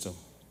System.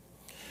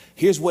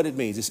 Here's what it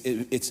means.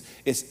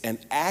 It's an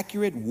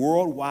accurate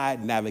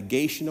worldwide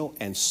navigational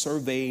and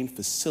surveying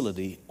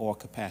facility or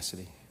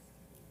capacity.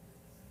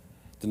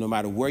 That no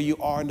matter where you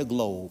are in the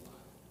globe,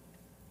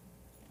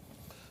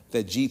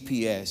 that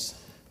GPS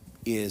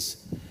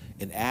is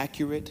an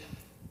accurate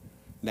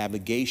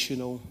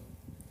navigational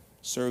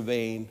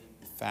surveying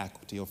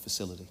faculty or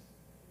facility.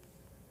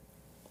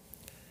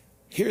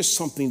 Here's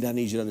something that I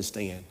need you to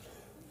understand.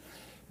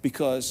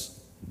 Because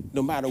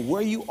no matter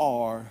where you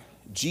are,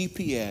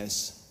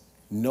 GPS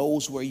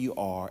knows where you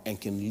are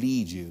and can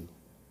lead you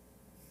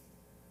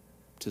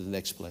to the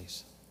next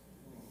place.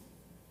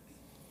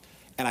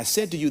 And I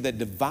said to you that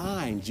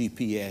divine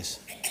GPS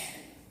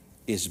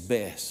is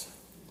best.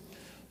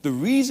 The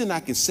reason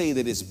I can say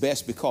that it's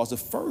best because the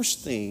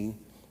first thing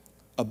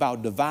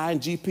about divine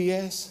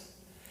GPS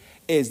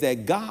is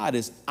that God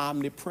is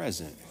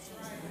omnipresent.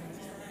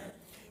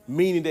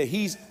 Meaning that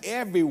he's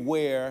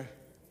everywhere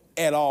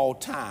at all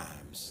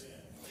times.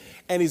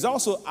 And he's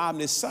also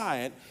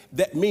omniscient,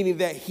 that meaning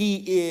that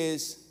he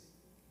is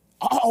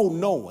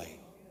all-knowing.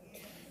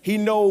 He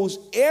knows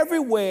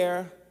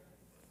everywhere,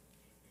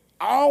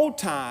 all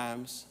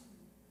times,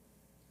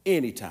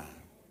 anytime.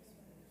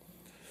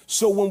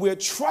 So when we're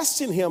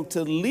trusting him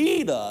to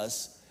lead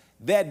us,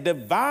 that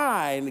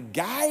divine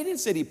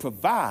guidance that he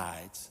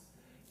provides,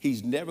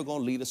 he's never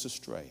going to lead us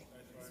astray.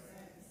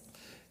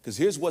 Because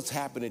here's what's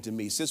happening to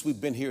me. Since we've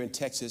been here in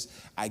Texas,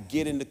 I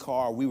get in the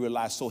car. We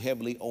rely so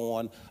heavily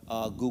on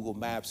Google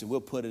Maps, and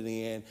we'll put it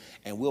in,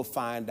 and we'll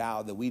find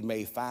out that we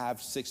made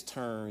 5, 6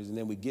 turns, and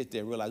then we get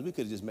there and realize we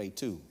could have just made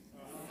 2.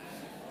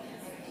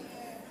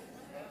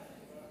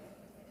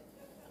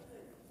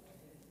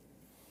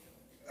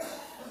 I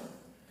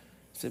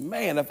said,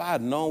 man, if I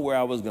had known where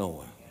I was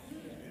going.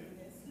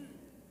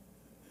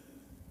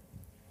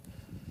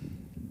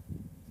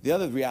 The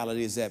other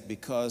reality is that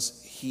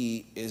because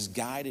he is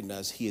guiding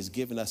us, he has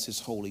given us his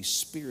Holy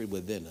Spirit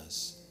within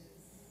us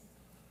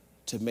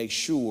to make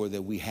sure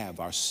that we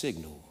have our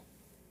signal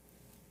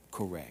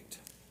correct.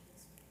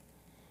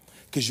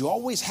 Because you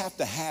always have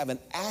to have an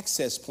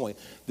access point.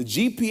 The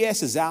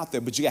GPS is out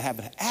there, but you got to have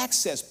an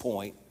access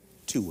point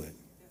to it.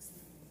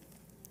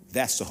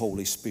 That's the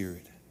Holy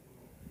Spirit.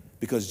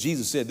 Because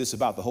Jesus said this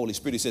about the Holy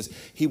Spirit. He says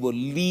he will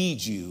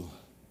lead you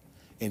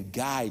and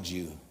guide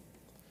you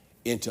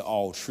into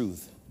all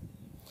truth.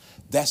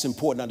 That's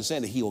important to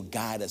understand, that he will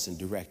guide us and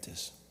direct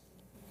us.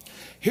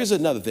 Here's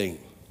another thing.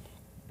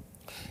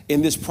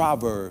 In this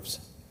Proverbs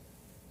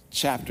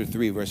chapter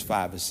 3, verse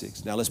 5 and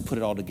 6. Now let's put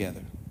it all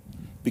together.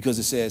 Because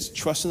it says,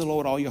 trust in the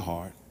Lord all your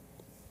heart.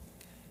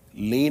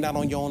 Lean not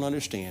on your own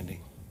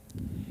understanding.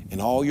 In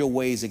all your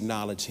ways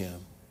acknowledge him,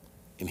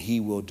 and he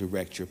will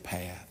direct your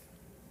path.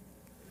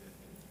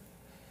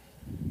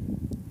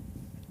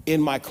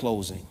 In my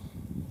closing,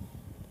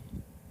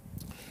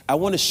 I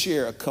want to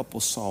share a couple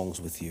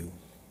songs with you.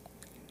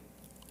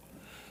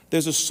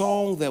 There's a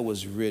song that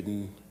was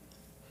written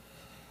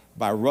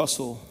by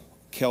Russell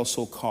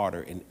Kelso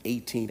Carter in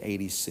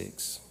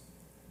 1886.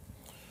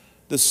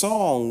 The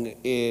song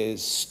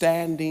is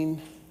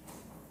Standing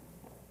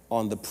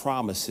on the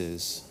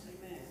Promises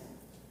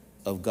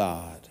of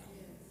God.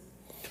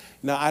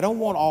 Now, I don't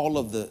want all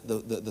of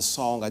the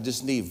song. I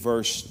just need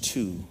verse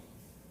 2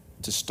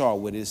 to start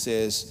with. It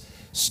says,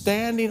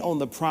 standing on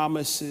the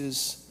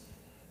promises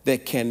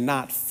that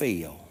cannot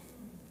fail.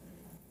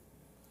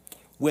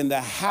 When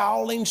the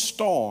howling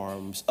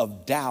storms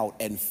of doubt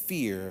and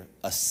fear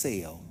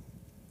assail,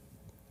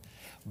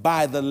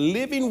 by the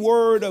living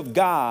word of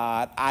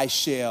God I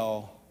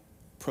shall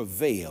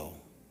prevail,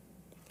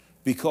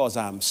 because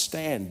I'm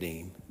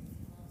standing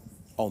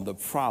on the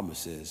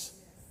promises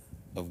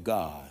of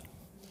God.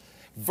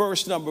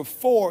 Verse number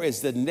 4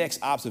 is the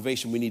next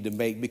observation we need to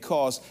make,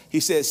 because he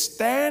says,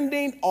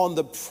 standing on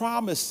the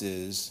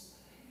promises,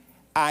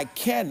 I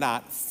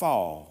cannot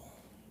fall.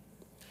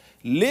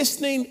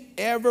 Listening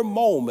every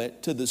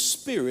moment to the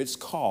Spirit's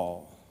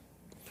call.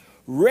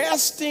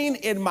 Resting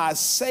in my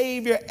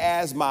Savior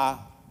as my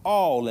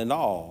all in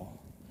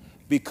all,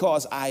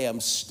 because I am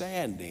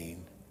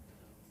standing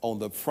on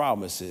the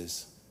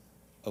promises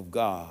of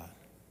God.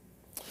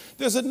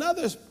 There's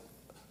another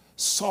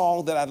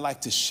song that I'd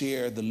like to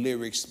share the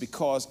lyrics,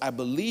 because I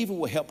believe it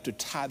will help to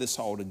tie this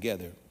all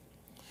together.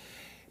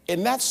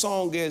 And that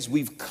song is,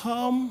 we've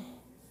come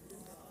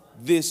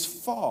this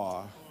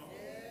far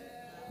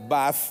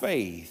by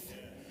faith,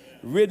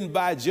 written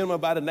by a gentleman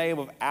by the name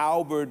of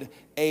Albert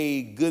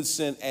A.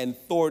 Goodson and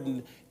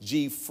Thornton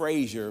G.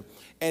 Frazier.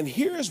 And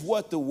here's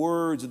what the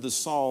words of the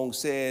song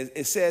says.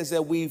 It says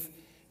that we've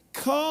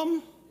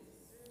come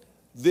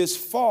this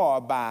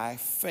far by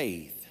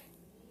faith,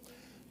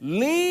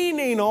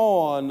 leaning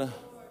on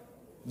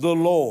the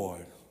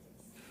Lord,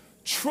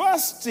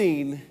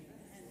 trusting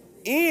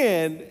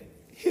in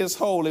his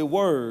holy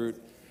word.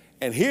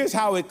 And here's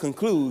how it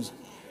concludes.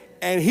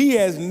 And he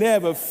has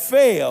never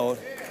failed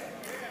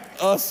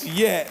us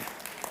yet.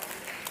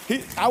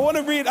 I want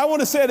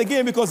to say it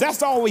again, because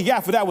that's all we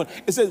got for that one.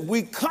 It says,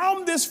 we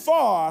come this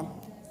far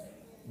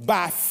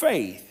by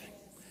faith,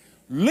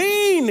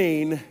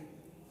 leaning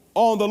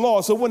on the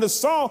Lord. So when the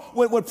song,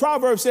 when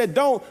Proverbs said,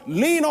 don't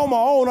lean on my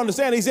own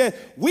understanding, he said,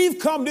 we've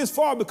come this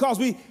far because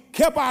we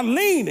kept our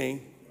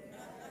leaning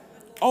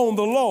on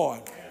the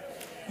Lord.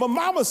 My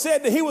mama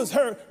said that he was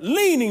her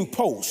leaning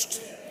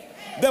post.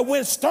 That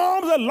when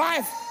storms of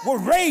life were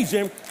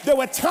raging, there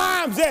were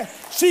times that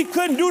she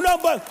couldn't do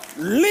nothing but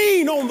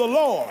lean on the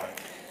Lord.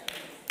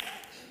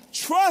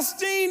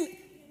 Trusting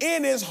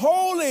in his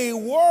holy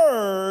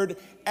word,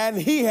 and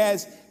he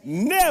has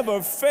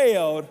never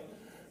failed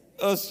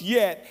us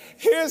yet.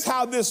 Here's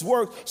how this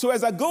works. So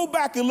as I go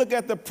back and look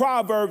at the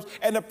Proverbs,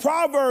 and the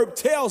proverb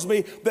tells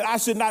me that I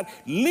should not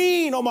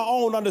lean on my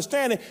own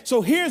understanding.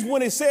 So here's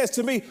when it says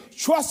to me,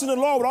 trust in the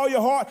Lord with all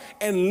your heart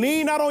and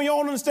lean not on your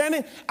own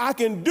understanding. I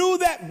can do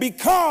that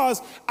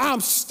because I'm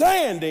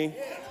standing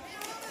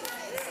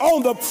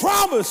on the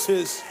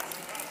promises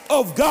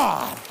of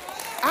God.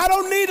 I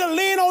don't need to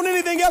lean on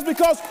anything else,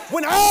 because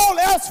when all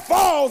else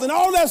falls and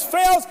all else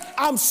fails,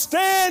 I'm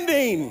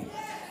standing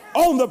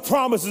on the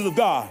promises of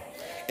God.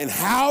 And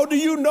how do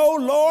you know,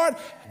 Lord,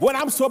 what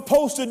I'm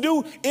supposed to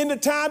do in the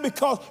time?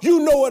 Because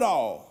you know it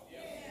all.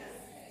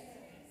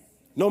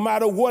 No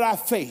matter what I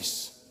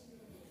face,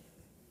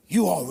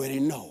 you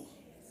already know.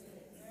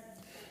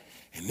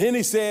 And then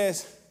he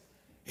says,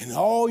 in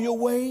all your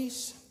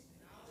ways,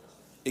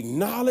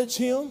 acknowledge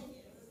him.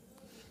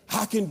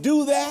 I can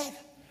do that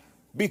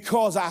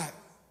because I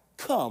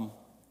come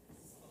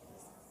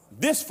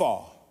this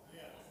far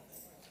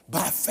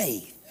by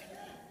faith,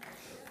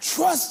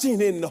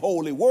 trusting in the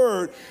holy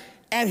word,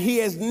 and he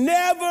has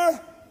never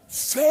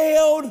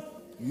failed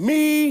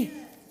me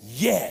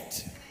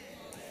yet.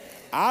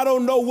 I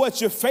don't know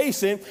what you're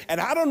facing, and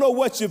I don't know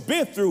what you've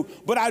been through,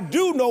 but I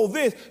do know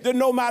this, that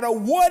no matter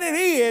what it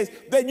is,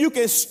 that you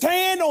can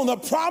stand on the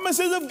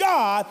promises of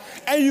God,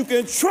 and you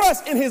can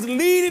trust in his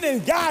leading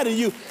and guiding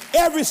you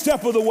every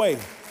step of the way.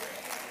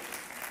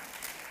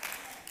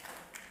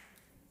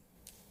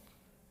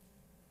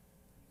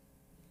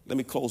 Let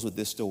me close with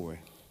this story.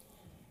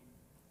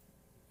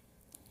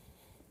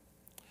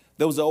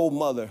 There was an old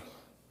mother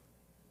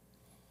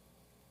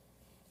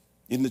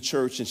in the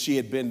church, and she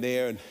had been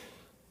there, and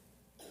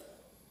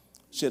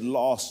she had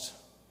lost.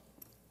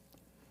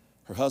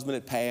 Her husband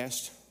had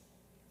passed.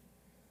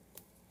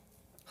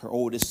 Her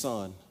oldest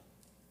son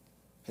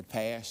had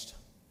passed.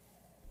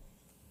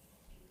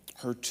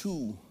 Her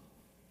two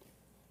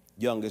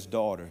youngest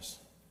daughters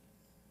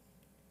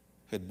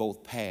had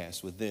both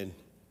passed within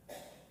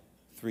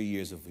 3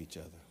 years of each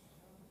other.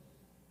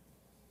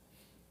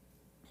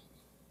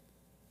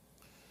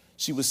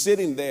 She was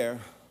sitting there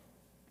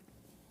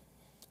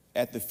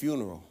at the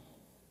funeral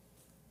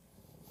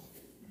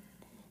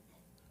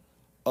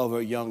of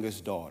her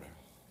youngest daughter.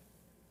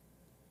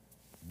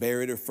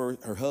 Buried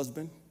her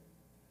husband,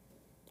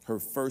 her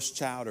first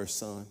child, her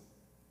son,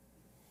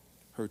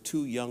 her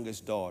two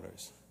youngest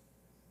daughters,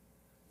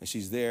 and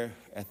she's there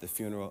at the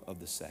funeral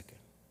of the second.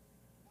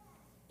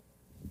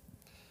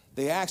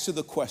 They asked her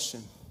the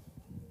question.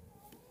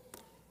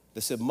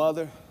 They said,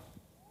 "Mother,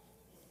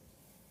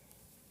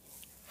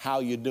 how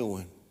you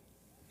doing?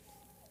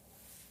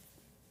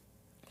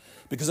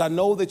 Because I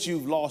know that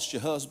you've lost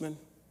your husband.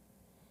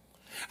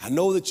 I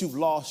know that you've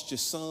lost your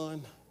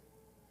son.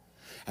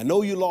 I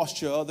know you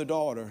lost your other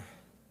daughter.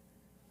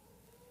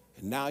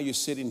 And now you're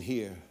sitting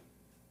here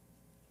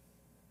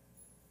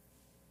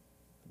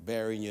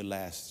burying your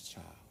last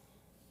child."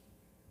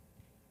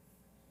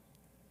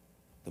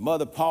 The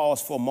mother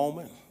paused for a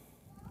moment,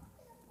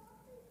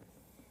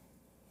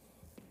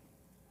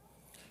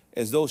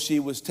 as though she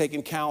was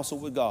taking counsel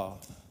with God.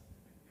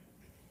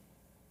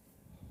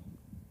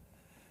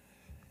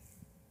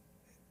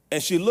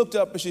 And she looked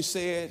up and she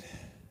said,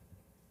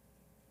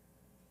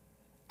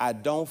 "I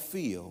don't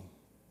feel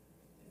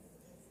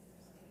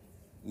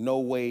no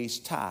ways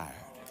tired."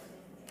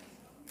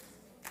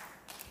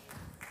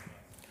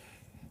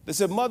 They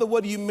said, "Mother,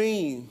 what do you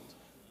mean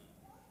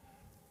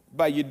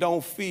by you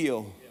don't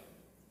feel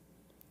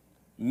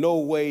no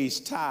ways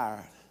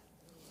tired?"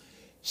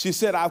 She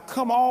said, "I've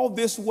come all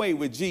this way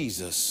with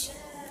Jesus.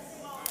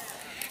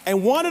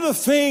 And one of the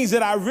things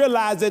that I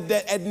realized that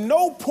at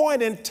no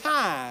point in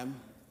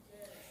time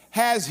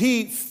has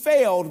he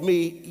failed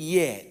me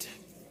yet."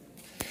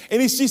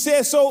 And she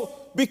said, "So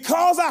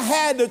because I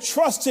had to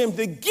trust him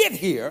to get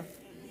here,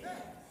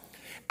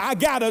 I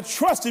got to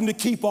trust him to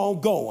keep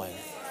on going.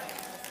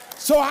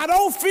 So I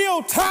don't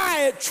feel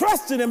tired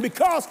trusting him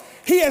because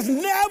he has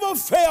never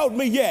failed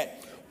me yet."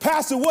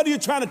 Pastor, what are you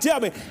trying to tell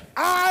me?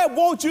 I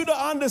want you to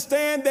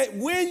understand that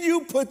when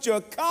you put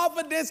your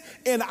confidence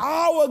in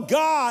our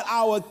God,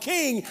 our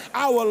King,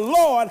 our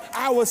Lord,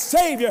 our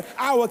Savior,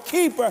 our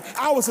keeper,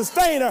 our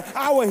sustainer,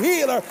 our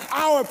healer,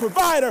 our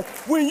provider,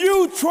 when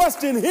you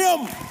trust in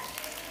him,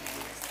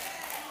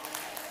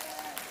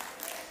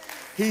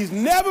 he's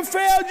never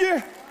failed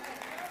you.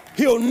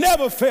 He'll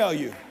never fail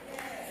you.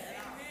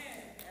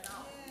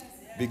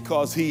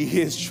 Because he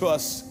is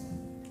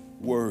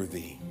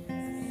trustworthy.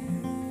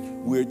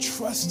 We're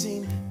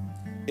trusting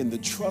in the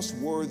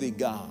trustworthy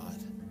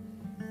God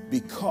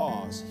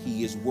because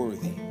he is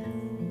worthy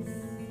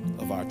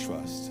of our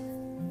trust.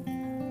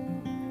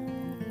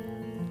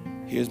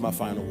 Here's my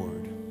final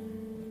word.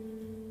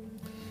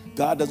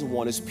 God doesn't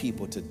want his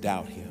people to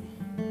doubt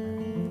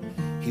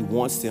him. He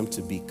wants them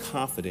to be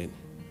confident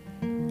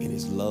in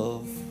his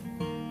love,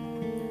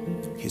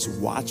 his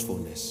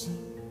watchfulness,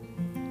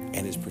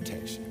 and his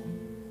protection.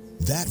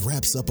 That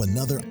wraps up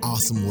another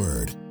awesome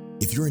word.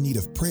 If you're in need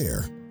of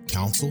prayer,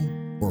 counsel,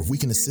 or if we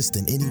can assist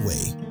in any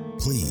way,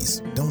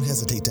 please don't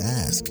hesitate to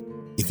ask.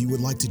 If you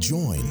would like to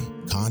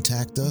join,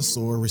 contact us,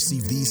 or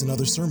receive these and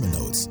other sermon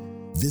notes,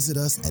 visit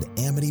us at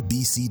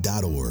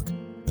amitybc.org.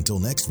 Until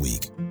next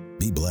week,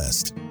 be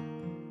blessed.